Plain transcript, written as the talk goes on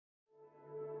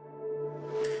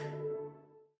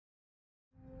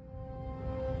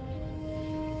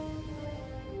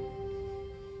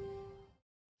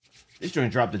This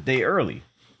joint dropped a day early.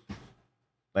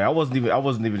 Like I wasn't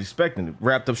even expecting it.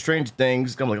 Wrapped Up Stranger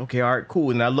Things. I'm like, okay, all right,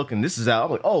 cool. And I look and this is out.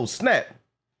 I'm like, oh snap.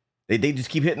 They just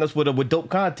keep hitting us with dope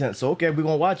content. So okay, we're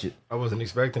gonna watch it. I wasn't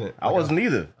expecting it. I wasn't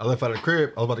either. I left out of the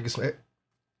crib. I was about to get some.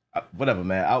 Whatever,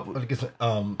 man. I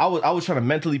was trying to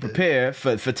mentally prepare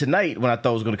for tonight when I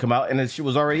thought it was gonna come out, and then she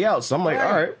was already out. So I'm like,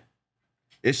 all right,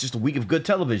 it's just a week of good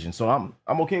television. So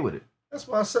I'm okay with it. That's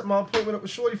why I set my appointment up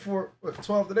with Shorty for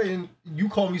 12 today, and you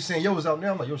called me saying, "Yo, it's out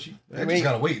now." I'm like, "Yo, she just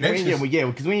gotta wait." Yeah,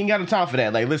 because we ain't got no time for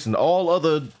that. Like, listen, all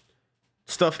other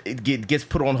stuff gets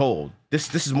put on hold.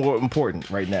 This is more important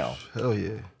right now. Hell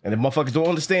yeah! And if motherfuckers don't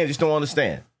understand, just don't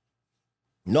understand.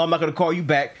 No, I'm not gonna call you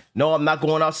back. No, I'm not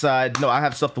going outside. No, I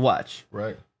have stuff to watch.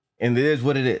 Right. And it is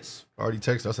what it is. I already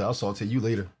texted. I said I'll talk to you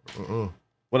later.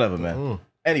 Whatever, man.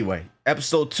 Anyway,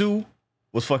 episode 2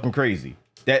 was fucking crazy.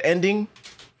 That ending.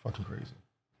 Fucking crazy.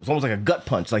 It's almost like a gut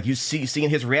punch. Like you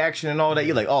seeing his reaction and all that.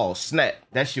 You're like, oh snap,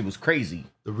 that shit was crazy.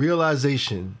 The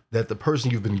realization that the person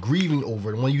you've been grieving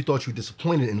over, the one you thought you were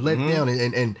disappointed and let down,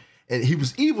 and he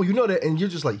was evil, you know that, and you're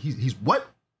just like, he's what?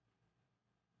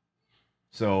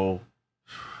 So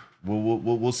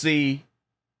we'll see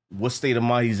what state of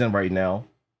mind he's in right now,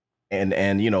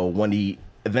 and you know when he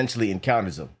eventually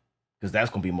encounters him, because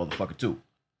that's gonna be a motherfucker too.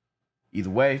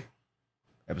 Either way,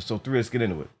 episode 3. Let's get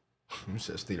into it. You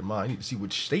said state of mind. You need to see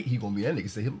which state he gonna be in. They can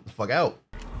say him the fuck out.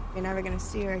 You're never gonna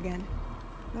see her again.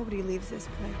 Nobody leaves this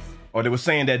place. Or they were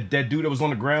saying that dude that was on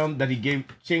the ground that he gave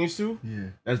change to. Yeah,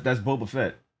 that's Boba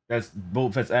Fett. That's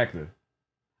Boba Fett's actor.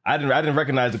 I didn't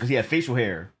recognize it because he had facial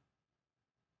hair.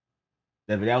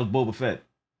 That was Boba Fett.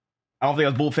 I don't think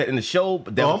that was Boba Fett in the show,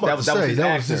 but that was his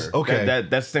actor. Okay,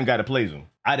 that's the same guy that plays him.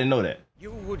 I didn't know that.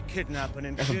 You would kidnap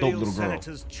an That's a dope little girl.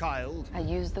 senator's child. I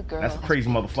used the girl. That's a crazy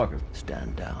motherfucker.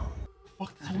 Stand down.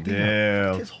 Fuck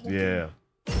this whole thing. Yeah.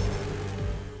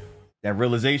 That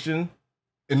realization.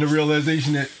 And the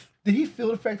realization that, did he feel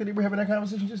the fact that they were having that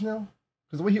conversation just now?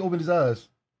 Because the way he opened his eyes.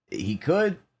 He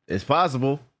could. It's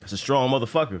possible. It's a strong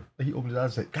motherfucker. He opened his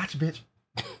eyes and said, "Gotcha, bitch."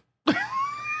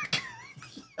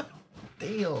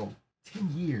 Damn. 10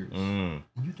 years. And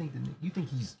you think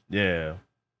he's... Yeah.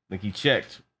 Like he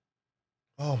checked.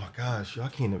 Oh my gosh, I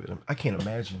can't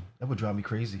imagine. That would drive me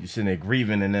crazy. You're sitting there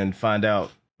grieving and then find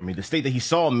out. I mean, the state that he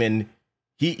saw him in,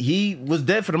 he was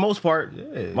dead for the most part.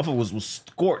 Yeah. Motherfucker was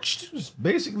scorched. He was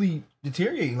basically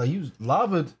deteriorating. Like he was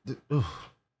lava.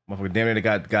 Motherfucker damn near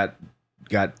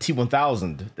got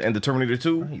T-1000 to end the Terminator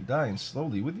 2. He dying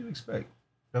slowly. What do you expect?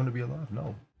 For him to be alive?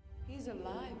 No. He's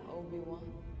alive, Obi-Wan.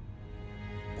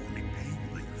 Only pain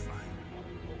will you find.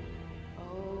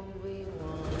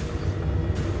 Obi-Wan.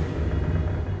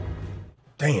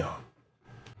 Damn.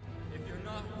 If you're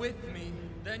not with me,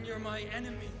 then you're my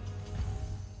enemy.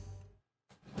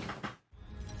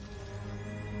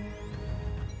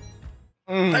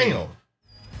 Damn.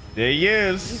 There he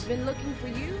is. He's been looking for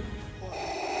you.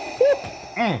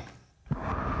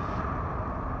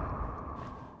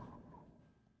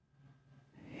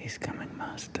 He's coming,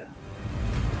 Master.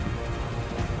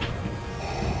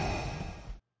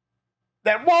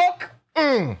 That walk.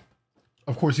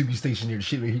 Of course he'd be stationed near the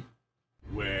ship.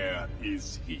 Where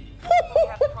is he? We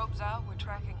have probes out. We're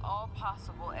tracking all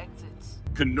possible exits.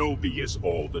 Kenobi is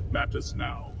all that matters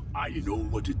now. I know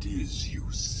what it is you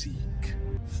seek.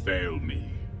 Fail me,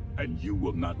 and you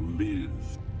will not live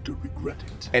to regret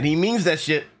it. And he means that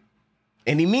shit.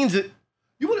 And he means it.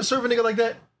 You want to serve a nigga like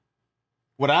that?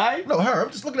 Would I? No, her. I'm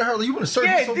just looking at her like, you want to serve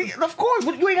of course.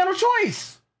 You ain't got no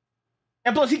choice.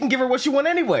 And plus, he can give her what she want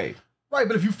anyway. Right,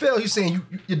 but if you fail, he's saying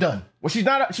you're done. Well, she's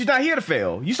not here to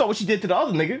fail. You saw what she did to the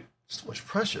other nigga. It's too much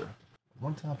pressure.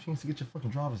 One time chance to get your fucking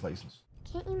driver's license.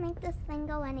 Can't you make this thing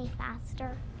go any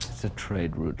faster? It's a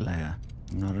trade route, Leia.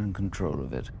 I'm not in control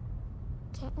of it.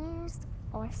 Can't you use the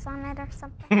Force on it or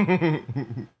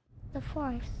something? The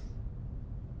Force.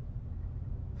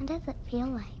 What does it feel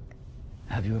like?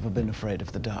 Have you ever been afraid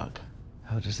of the dark?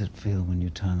 How does it feel when you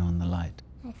turn on the light?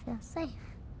 I feel safe.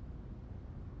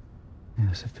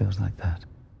 Yes, it feels like that.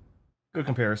 Good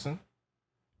comparison.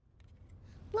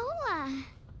 Lola!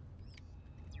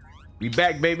 We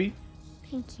back, baby.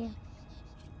 Thank you.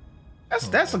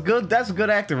 That's a good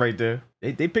actor right there.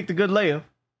 They picked a good Leia.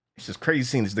 It's just crazy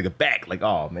seeing this nigga back. Like,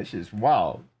 oh man, shit's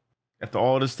wild. After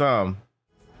all this time.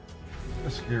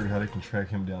 That's scary how they can track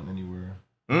him down anywhere.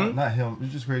 Not him.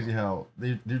 It's just crazy how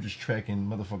they're just tracking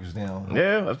motherfuckers down.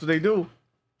 Yeah, that's what they do.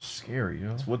 Scary, yo.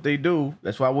 That's what they do.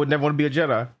 That's why I would never want to be a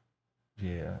Jedi.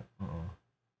 Yeah.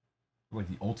 Like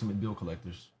the ultimate bill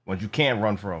collectors. Ones you can't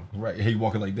run from. Right. Hey, you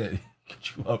walking like that.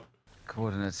 Get you up.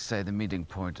 Coordinates say the meeting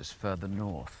point is further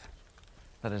north.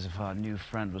 That is if our new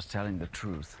friend was telling the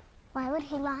truth. Why would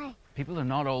he lie? People are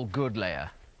not all good, Leia.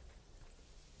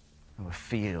 There were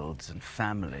fields and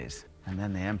families, and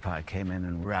then the Empire came in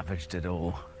and ravaged it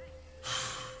all.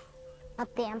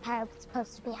 But the Empire was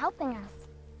supposed to be helping us.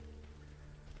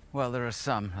 Well, there are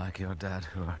some, like your dad,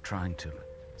 who are trying to.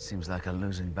 Seems like a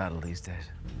losing battle these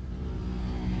days.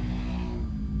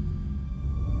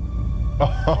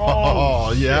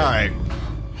 Oh, yeah, all right.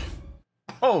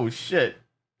 Oh shit!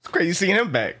 It's crazy seeing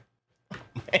him back.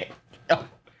 Man. Yo.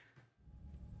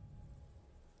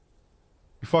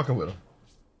 You fucking with him.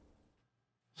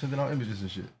 Sending out images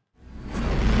and shit.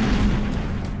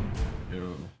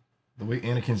 Yo. The way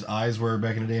Anakin's eyes were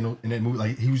back in the day in that movie,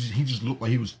 like he just looked like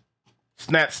he was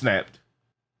Snapped.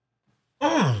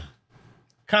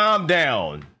 Calm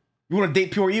down. You want to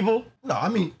date pure evil? No, I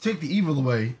mean take the evil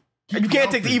away. You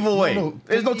can't take the evil away.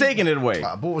 There's no taking it away.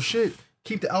 Bullshit.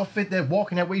 Keep the outfit that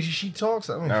walking that way she talks.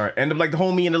 I mean, All right, end up like the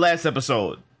homie in the last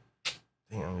episode.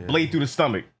 damn, yeah. Blade through the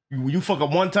stomach. You fuck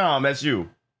up one time, that's you.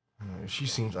 She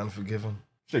seems unforgiving.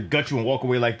 Should gut you and walk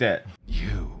away like that.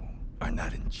 You are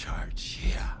not in charge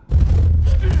here.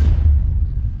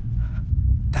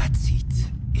 That seat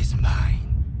is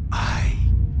mine. I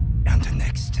am the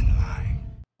next in line.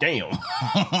 Damn.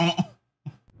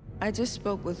 I just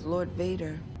spoke with Lord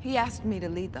Vader. He asked me to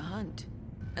lead the hunt.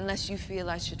 Unless you feel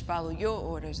I should follow your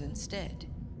orders instead.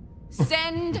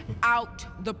 Send out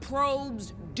the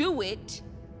probes. Do it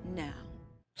now.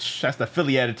 That's that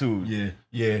Philly attitude.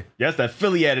 Yeah. That's that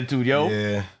Philly attitude, yo.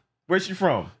 Yeah. Where's she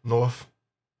from? North.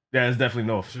 Yeah, it's definitely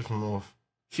North. She's from North.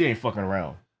 She ain't fucking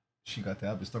around. She got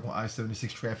that. I've been stuck on I-76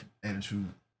 traffic attitude.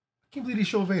 I can't believe they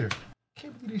show Vader.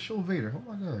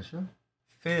 Oh my gosh, yo.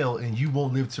 Fail and you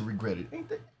won't live to regret it. Ain't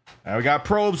that? All right, we got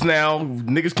probes now.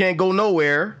 Niggas can't go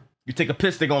nowhere. You take a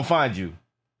piss, they gonna find you.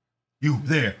 You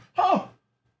there. Oh!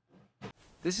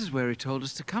 This is where he told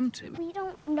us to come to. We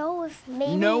don't know if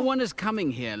maybe... No one is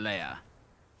coming here, Leia.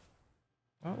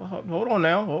 Oh, hold on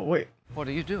now. Oh, wait. What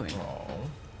are you doing?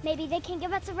 Maybe they can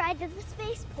give us a ride to the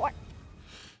spaceport.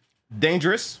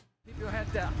 Dangerous. Keep your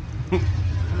head down. And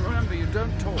remember, you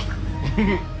don't talk.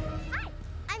 Hi,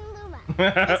 I'm Luma.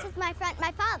 This is my friend,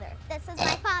 my father. This is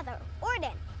my father,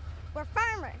 Orden. We're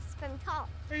farmers from Tall.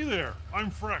 Hey there,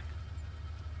 I'm Freck.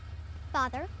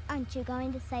 Father, aren't you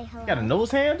going to say hello? Got a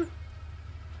nose hand?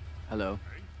 Hello.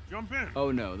 Hey, jump in.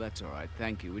 Oh, no, that's all right.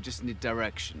 Thank you. We just need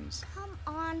directions. Come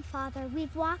on, Father.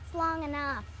 We've walked long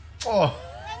enough. Oh.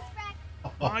 Thanks, Frank.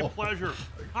 My pleasure.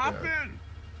 Hop in.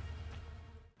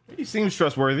 He seems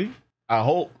trustworthy. I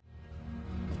hope.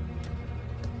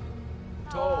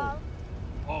 Tall.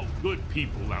 All good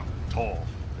people out tall.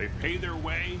 They pay their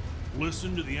way,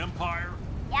 listen to the Empire.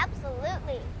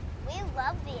 Absolutely. We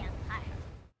love the Empire.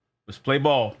 Let's play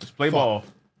ball. Ball.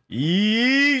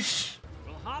 Yeesh.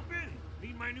 Well, hop in.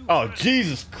 Meet my new Oh, friend.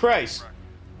 Jesus Christ.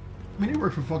 I mean, they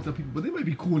work for fucked up people, but they might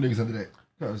be cool niggas under that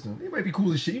costume. They might be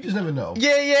cool as shit. You just never know.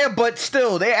 Yeah, but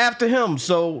still, they after him,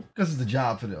 so... Because it's a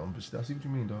job for them. But still, I see what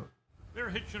you mean, dog. They're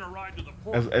hitching a ride to the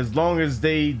port. As long as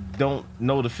they don't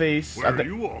know the face... Where are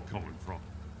you all coming from?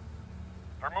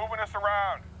 They're moving us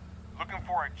around, looking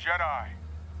for a Jedi.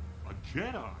 A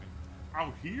Jedi?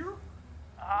 Out here?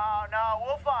 Oh, no,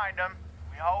 we'll find them.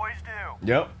 We always do.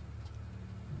 Yep.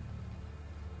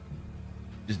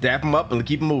 Just dap them up and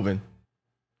keep them moving.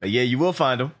 Yeah, you will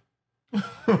find them.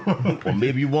 Or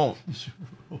maybe you won't.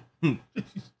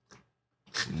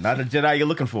 Not a Jedi you're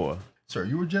looking for. Sir,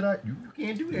 you a Jedi? You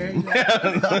can't do that.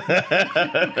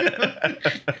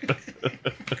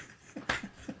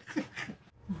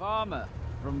 Farmer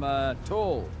from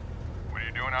Tall. What are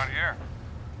you doing out here?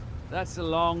 That's a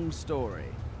long story.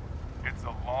 It's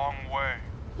a long way.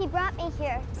 He brought me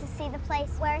here to see the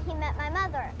place where he met my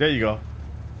mother. There you go.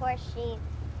 Poor sheep.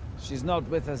 She's not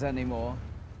with us anymore.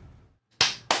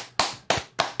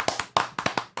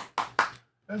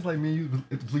 That's like me and you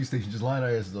at the police station, just lying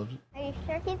our asses up. Are you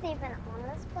sure he's even on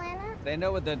this planet? They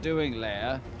know what they're doing,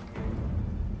 Leia.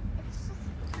 It's just...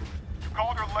 You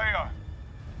called her Leia.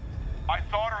 I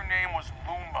thought her name was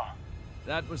Luma.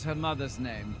 That was her mother's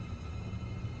name.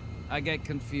 I get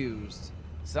confused.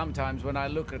 Sometimes when I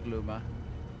look at Luma,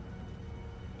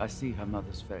 I see her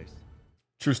mother's face.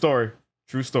 True story.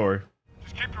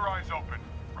 Just keep your eyes open.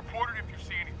 Report it if you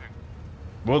see anything.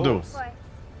 Will do. Of course.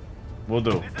 Will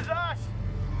do. This is us.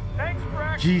 Thanks,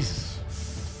 Freck. Jesus.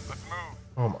 Let's move.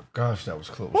 Oh my gosh, that was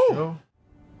close, Woo. yo.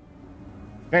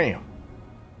 Damn.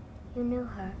 You knew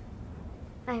her.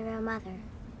 My real mother,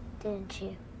 didn't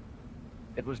you?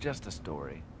 It was just a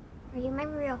story. Are you my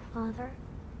real father?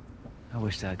 I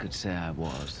wished I could say I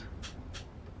was.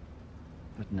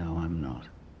 But no, I'm not.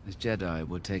 As Jedi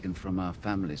were taken from our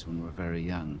families when we were very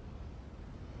young.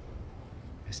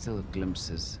 I still have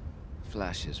glimpses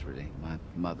flashes, really. My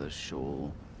mother's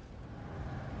shawl.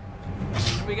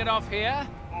 Can we get off here?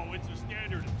 Oh, it's a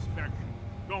standard inspection.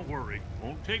 Don't worry,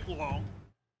 won't take long.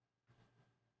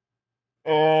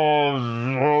 Oh,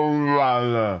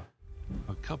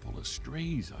 A couple of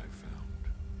strays I found.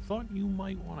 Thought you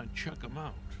might want to check them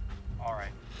out. All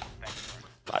right. Thanks.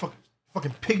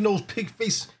 Fucking pig nose, pig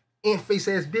face, ant face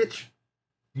ass bitch.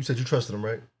 You said you trusted him,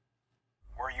 right?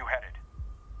 Where are you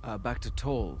headed? Back to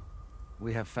Tall.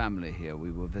 We have family here.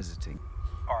 We were visiting.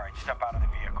 All right, step out of the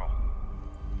vehicle.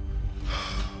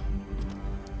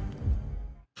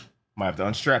 Might have to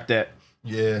unstrap that.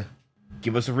 Yeah.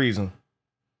 Give us a reason.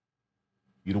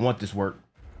 You don't want this work.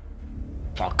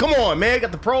 Oh, come on, man.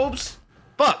 Got the probes?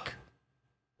 Fuck.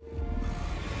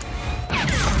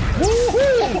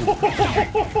 Woo-hoo!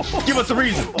 Give us a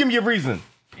reason. Give me a reason.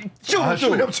 Shoot him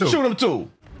too. Shoot him too.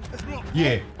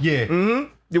 Yeah.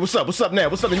 Mm-hmm. Yeah, what's up? What's up now?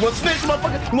 What's up? You want to snitch,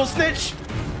 motherfucker? You want to snitch?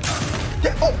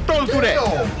 Yeah, oh, throw him through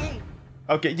that.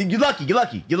 Okay, you're lucky. You're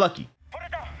lucky. You're lucky.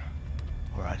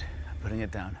 All right, I'm putting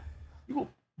it down. You gonna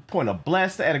point a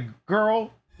blaster at a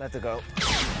girl? Let her go.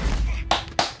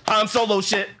 Han Solo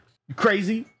shit. You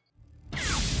crazy?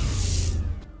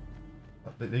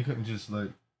 They couldn't just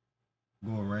like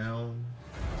go around.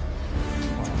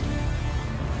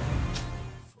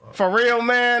 For real,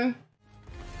 man.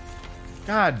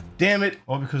 God damn it.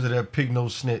 All because of that pig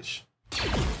nose snitch.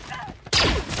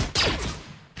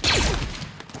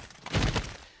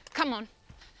 Come on.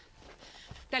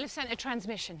 They'll have sent a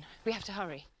transmission. We have to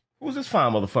hurry. Who's this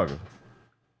fine motherfucker?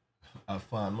 A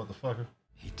fine motherfucker.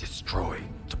 He destroyed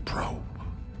the probe.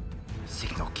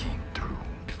 Signal came through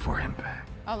before impact.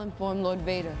 I'll inform Lord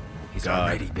Vader. He's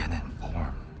already been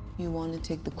informed. You want to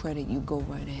take the credit, you go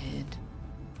right ahead.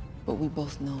 But we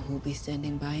both know who'll be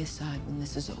standing by his side when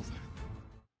this is over.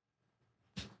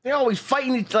 They always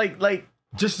fighting each like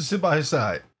just to sit by his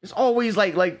side. There's always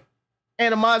like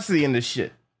animosity in this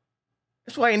shit.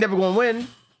 That's why I ain't never gonna win.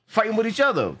 Fighting with each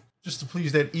other. Just to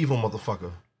please that evil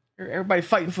motherfucker. Everybody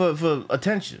fighting for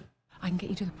attention. I can get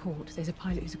you to the port. There's a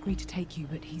pilot who's agreed to take you,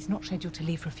 but he's not scheduled to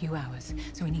leave for a few hours,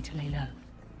 so we need to lay low.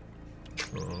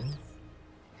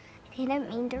 I didn't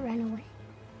mean to run away.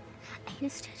 I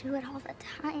used to do it all the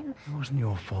time. It wasn't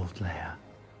your fault, Leia.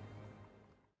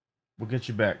 We'll get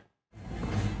you back.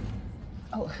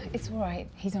 Oh, it's all right.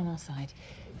 He's on our side.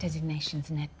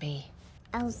 Designation's Net B.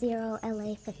 L0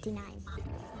 LA 59.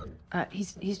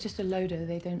 He's just a loader.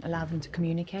 They don't allow them to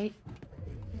communicate.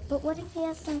 But what if he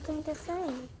has something to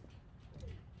say?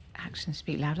 Actions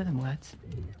speak louder than words.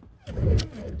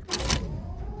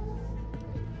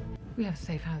 We have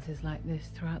safe houses like this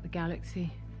throughout the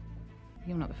galaxy.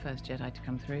 You're not the first Jedi to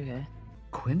come through here.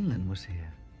 Quinlan was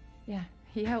here. Yeah,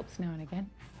 he helps now and again.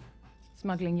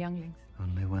 Smuggling younglings.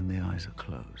 Only when the eyes are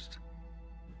closed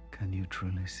can you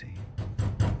truly see.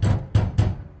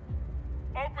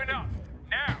 Open up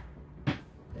now.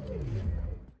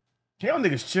 Y'all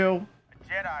niggas chill. A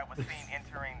Jedi was seen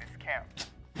entering this camp.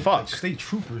 Fuck. State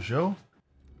troopers, yo.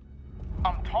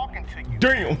 I'm talking to you.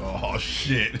 Damn. Oh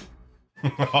shit.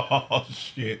 Oh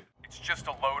shit. It's just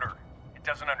a loader. It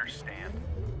doesn't understand.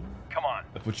 Come on.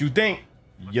 That's what you think.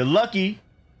 You're lucky.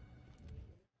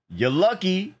 You're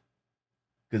lucky.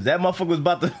 Cause that motherfucker was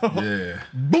about to yeah.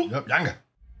 Boop. Yep, yanga.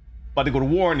 About to go to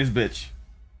war in this bitch.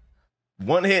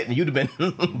 One hit and you'd have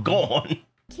been gone.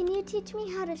 Can you teach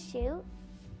me how to shoot?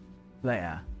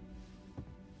 Leia.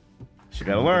 She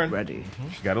gotta learn. Ready.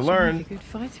 She gotta learn. Be a good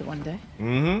fighter one day.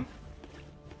 Mm-hmm.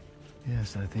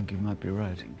 Yes, I think you might be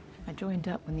right. I joined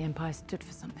up when the Empire stood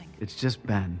for something. It's just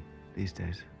Ben these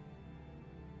days.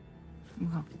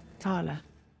 Well, Tala.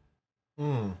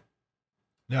 Now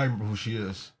I remember who she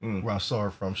is. Where I saw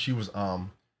her from. She was the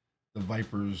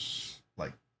Viper's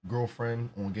like girlfriend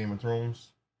on Game of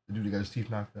Thrones. The dude that got his teeth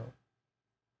knocked out.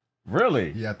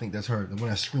 Really? Yeah, I think that's her. The one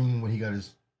that screamed when he got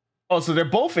his. Oh, so they're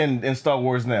both in Star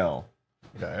Wars now.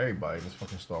 You got everybody in this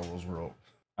fucking Star Wars world.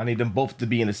 I need them both to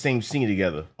be in the same scene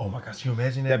together. Oh my gosh, can you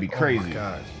imagine that? That'd be crazy. Oh my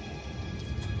gosh.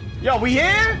 Yo, we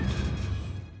here?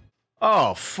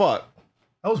 Oh, fuck.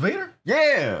 That was Vader?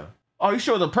 Yeah. Oh, you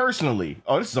showed up personally.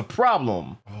 Oh, this is a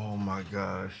problem. Oh my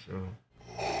gosh.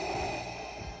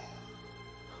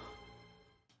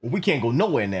 Well, we can't go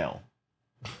nowhere now.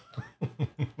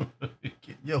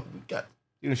 Yo, we got.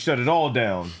 You done shut it all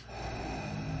down.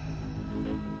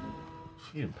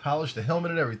 He done polished the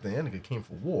helmet and everything. That nigga came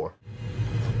for war.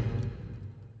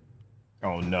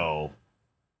 Oh no.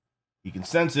 He can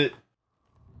sense it.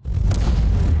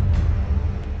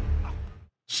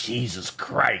 Jesus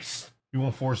Christ. You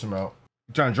won't force him out.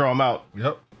 You trying to draw him out?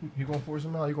 Yep. You gonna force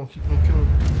him out? You gonna keep him killing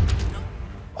him?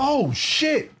 Oh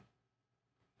shit!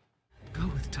 Go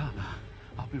with Tala.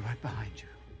 I'll be right behind you.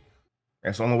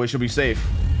 That's the only way she'll be safe.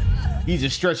 He's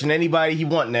just stretching anybody he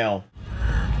want now.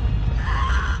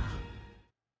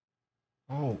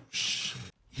 Oh, shit.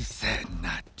 He said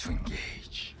not to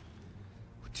engage,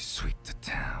 but to sweep the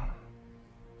town.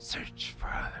 Search for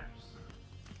others.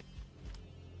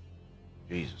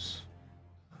 Jesus.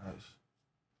 Nice.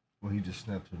 Well, he just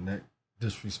snapped her neck.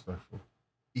 Disrespectful.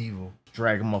 Evil.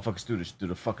 Dragging motherfuckers through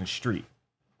the fucking street.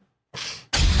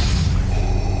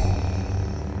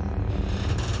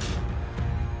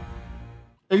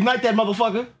 Ignite that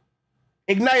motherfucker.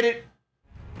 Ignite it.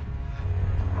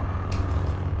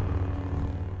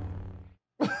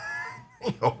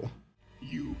 Yo.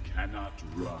 You cannot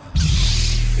run.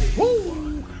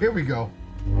 Woo! Here we go.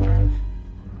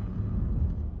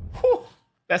 Whew.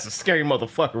 That's a scary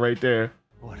motherfucker right there.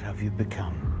 What have you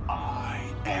become? I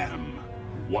am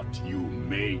what you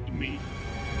made me.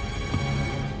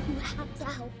 You have to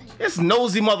help him. This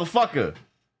nosy motherfucker.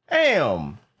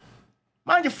 Damn.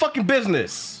 Mind your fucking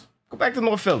business. Go back to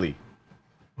North Philly.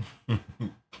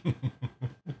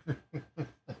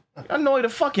 Annoy the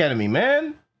fuck out of me,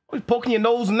 man. Always poking your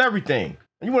nose and everything.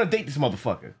 And you want to date this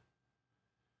motherfucker.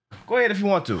 Go ahead if you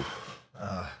want to.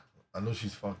 I know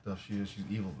she's fucked up. She's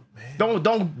evil, but man.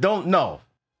 Don't, no.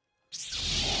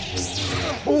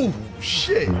 Oh,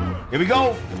 shit. Here we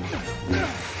go.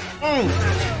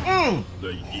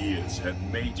 The years have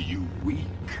made you weak.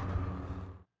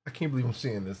 I can't believe I'm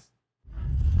seeing this.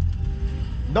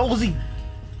 Nosy.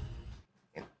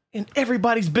 In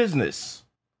everybody's business.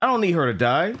 I don't need her to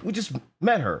die. We just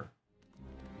met her.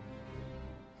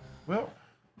 Well,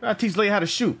 I teach Leia how to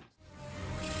shoot.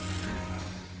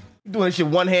 You doing this shit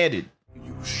one-handed.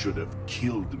 You should have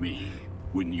killed me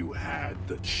when you had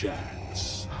the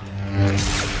chance.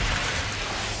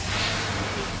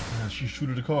 yeah, she's true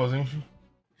to the cause, ain't she?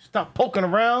 Stop poking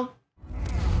around.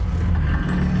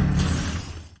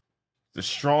 It's a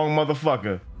strong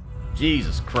motherfucker.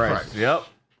 Jesus Christ. Yep.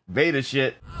 Vader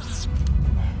shit.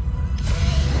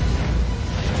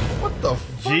 What the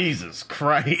fuck? Jesus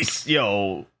Christ,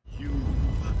 yo. You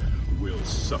will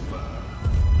suffer.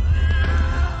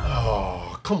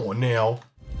 Oh, come on now.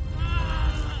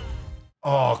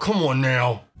 Oh, come on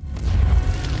now.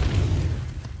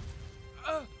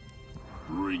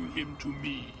 Bring him to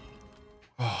me.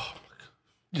 Oh, my God.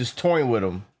 Just toying with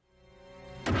him.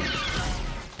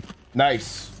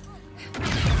 Nice.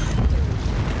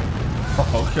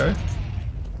 Okay.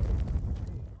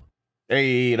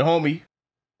 Hey, the homie.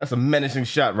 That's a menacing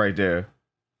shot right there.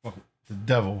 The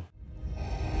devil.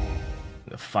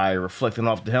 The fire reflecting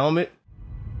off the helmet.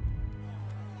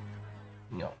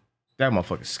 No, that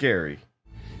motherfucker's scary.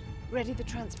 Ready the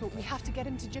transport. We have to get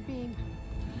him to Jabin.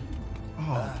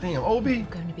 Oh, damn, Obi. You're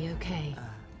going to be okay.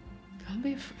 Don't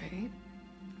be afraid.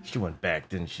 She went back,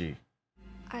 didn't she?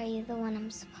 Are you the one I'm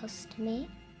supposed to meet?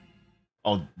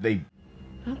 Oh, they...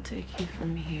 I'll take you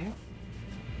from here.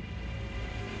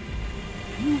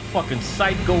 You fucking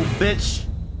psycho bitch.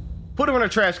 Put her in a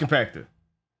trash compactor.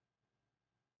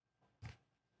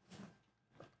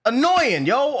 Annoying,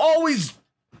 yo. Always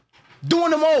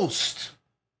doing the most.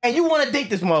 And you want to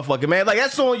date this motherfucker, man. Like,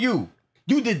 that's on you.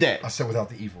 You did that. I said without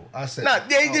the evil. I said... Nah,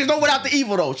 there's no without the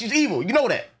evil, though. She's evil. You know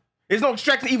that. There's no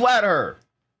extracting evil out of her.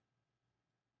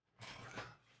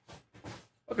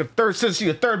 Look at third sister.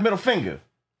 She's a third middle finger.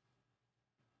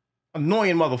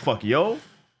 Annoying motherfucker, yo.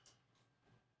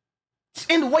 It's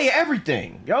in the way of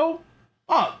everything, yo.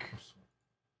 Fuck.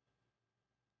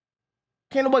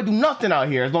 Can't nobody do nothing out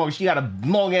here as long as she got a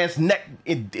long ass neck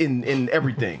in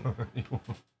everything.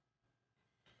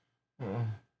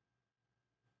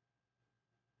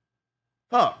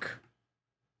 Fuck.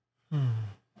 And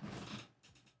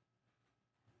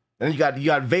you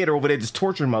got Vader over there just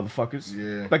torturing motherfuckers.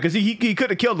 Yeah. Like, cause he could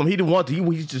have killed them. He didn't want to.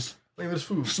 He's just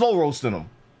slow roasting them.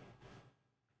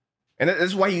 And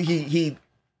that's why he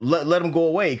let him go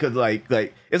away. Cause like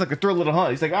it's like a thrill of the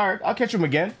hunt. He's like, all right, I'll catch him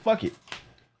again. Fuck it.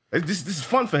 This is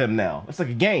fun for him now. It's like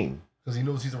a game. Cause he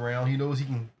knows he's around. He knows he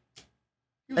can.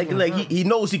 He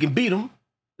knows he can beat him.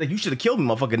 Like, you should have killed me,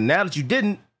 motherfucker. Now that you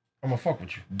didn't, I'm gonna fuck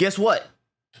with you. Guess what?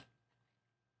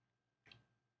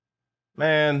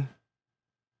 Man,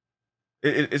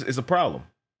 it's a problem.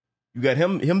 You got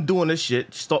him doing this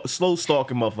shit, slow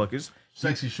stalking motherfuckers.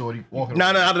 Sexy shorty walking.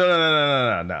 Nah.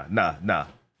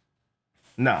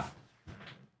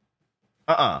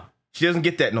 She doesn't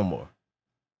get that no more.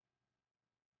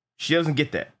 She doesn't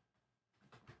get that.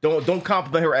 Don't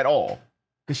compliment her at all,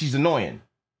 because she's annoying.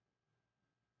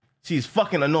 She's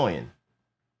fucking annoying.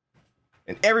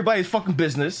 And everybody's fucking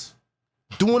business,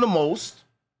 doing the most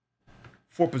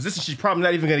for a position she's probably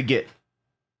not even gonna get.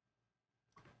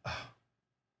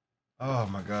 Oh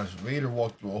my gosh, Vader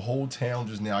walked through a whole town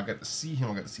just now. I got to see him.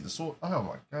 I got to see the sword. Oh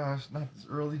my gosh, not this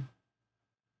early.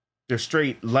 They're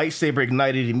straight lightsaber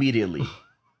ignited immediately.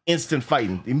 Instant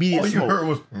fighting. Immediate smoke. All you heard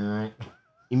was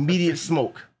immediate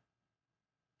smoke.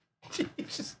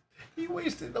 He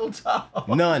wasted no time.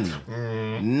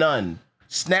 None.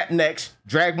 Snap necks,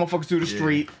 drag motherfuckers through the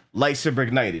street, lightsaber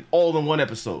ignited. All in one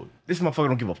episode. This motherfucker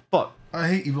don't give a fuck. I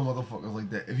hate evil motherfuckers like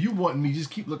that. If you want me,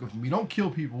 just keep looking for me. Don't kill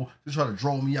people to try to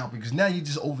draw me out because now you're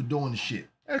just overdoing the shit.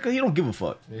 Yeah, because he don't give a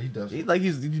fuck. Yeah, he does. He's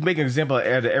making an example out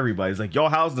of everybody. He's like, y'all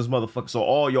house this motherfucker, so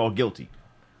all y'all guilty.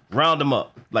 Round them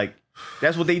up. Like,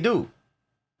 that's what they do.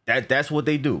 That's what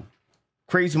they do.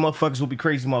 Crazy motherfuckers will be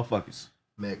crazy motherfuckers.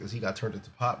 Man, because he got turned into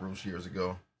pot roast years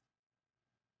ago.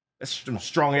 That's some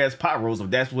strong ass pot roast.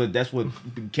 That's what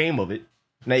came of it.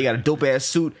 Now you got a dope ass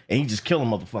suit and you just killing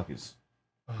motherfuckers.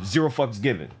 Zero fucks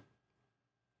given.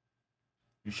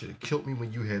 You should have killed me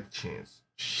when you had the chance.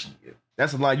 Shit.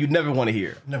 That's a line you never want to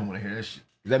hear. Never want to hear that shit.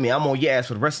 That mean I'm on your ass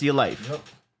for the rest of your life. Yep.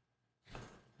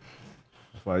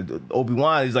 That's why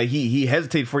Obi-Wan is like he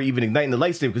hesitated for even igniting the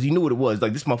lightsaber because he knew what it was.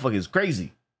 Like, this motherfucker is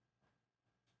crazy.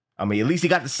 I mean, at least he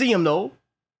got to see him though.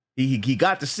 He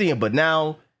got to see him, but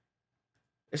now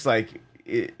it's like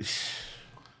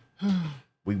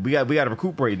we got to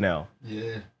recuperate now.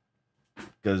 Yeah.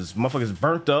 Because motherfuckers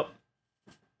burnt up.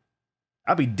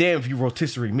 I'd be damned if you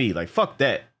rotisserie me. Like, fuck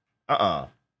that.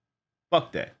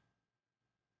 Fuck that.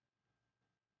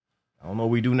 I don't know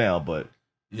what we do now, but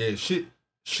yeah, shit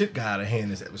got out of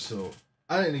hand this episode.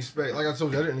 I didn't expect, like I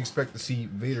told you, I didn't expect to see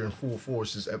Vader in full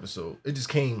force this episode. It just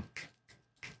came.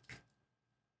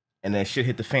 And that shit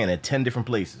hit the fan at 10 different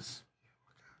places.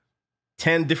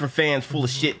 10 different fans full of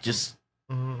shit just.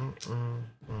 I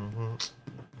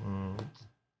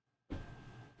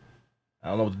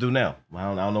don't know what to do now. I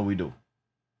don't know what we do.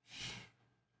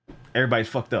 Everybody's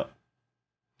fucked up.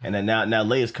 And then now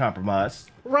Leia's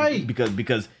compromised. Right.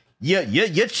 Because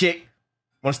your chick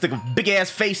want to stick a big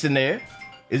ass face in there.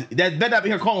 That better not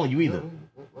be her calling you either.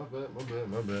 My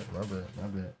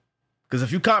bad. Because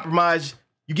if you compromise,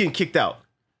 you getting kicked out.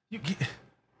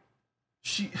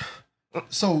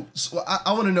 So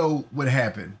I want to know what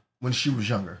happened when she was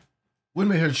younger. What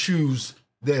made her choose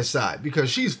their side? Because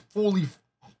she's fully,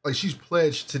 like, she's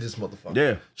pledged to this motherfucker.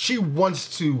 Yeah. She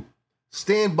wants to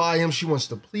stand by him. She wants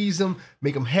to please him,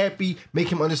 make him happy, make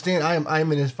him understand I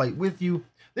am in this fight with you.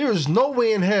 There is no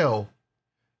way in hell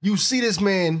you see this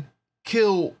man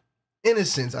kill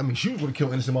innocents. I mean, she would have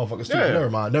killed innocent motherfuckers too. Yeah. Never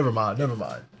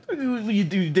mind.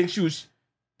 You think she's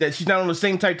not on the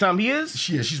same type time he is?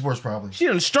 She is. She's worse probably. She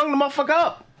done strung the motherfucker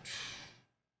up.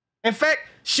 In fact,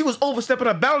 she was overstepping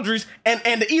her boundaries, and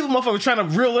the evil motherfucker was trying to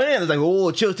reel her in. It's like,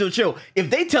 oh, chill. If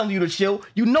they telling you to chill,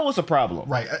 you know it's a problem.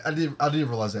 Right. I did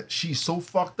realize that. She's so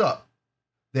fucked up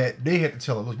that they had to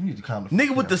tell her, look, you need to calm the fuck Nigga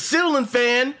down. with the ceiling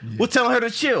fan was telling her to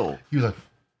chill. He was like,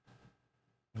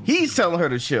 he's telling her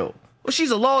to chill. Well,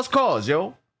 she's a lost cause,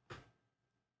 yo.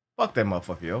 Fuck that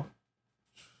motherfucker, yo.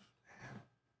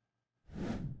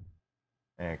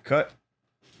 And cut.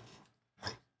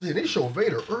 Yeah, they showed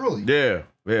Vader early. Yeah.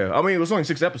 I mean, it was only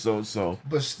 6 episodes, so.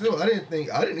 But still, I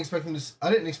didn't expect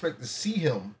to see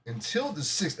him until the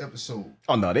 6th episode.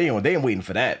 Oh no, they ain't waiting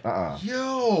for that.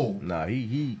 Yo. Nah,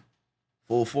 he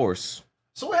full force.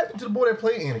 So what happened to the boy that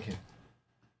played Anakin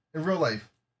in real life?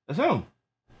 That's him.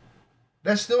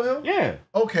 That's still him? Yeah.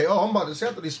 Okay. Oh, I'm about to say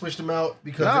I thought they switched him out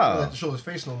because they didn't have to show his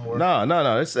face no more.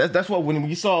 No. That's what when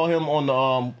you saw him on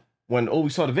the when we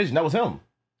saw the vision, that was him.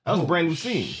 That was a brand new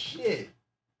scene. Shit.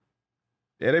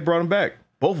 Yeah, they brought him back.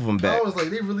 Both of them back. I was like,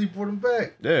 they really brought him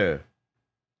back. Yeah.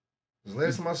 Because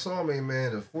last time I saw him,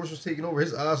 man, the force was taking over.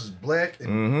 His eyes was black.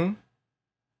 And...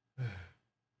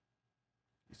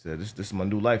 He said, "This is my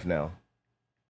new life now."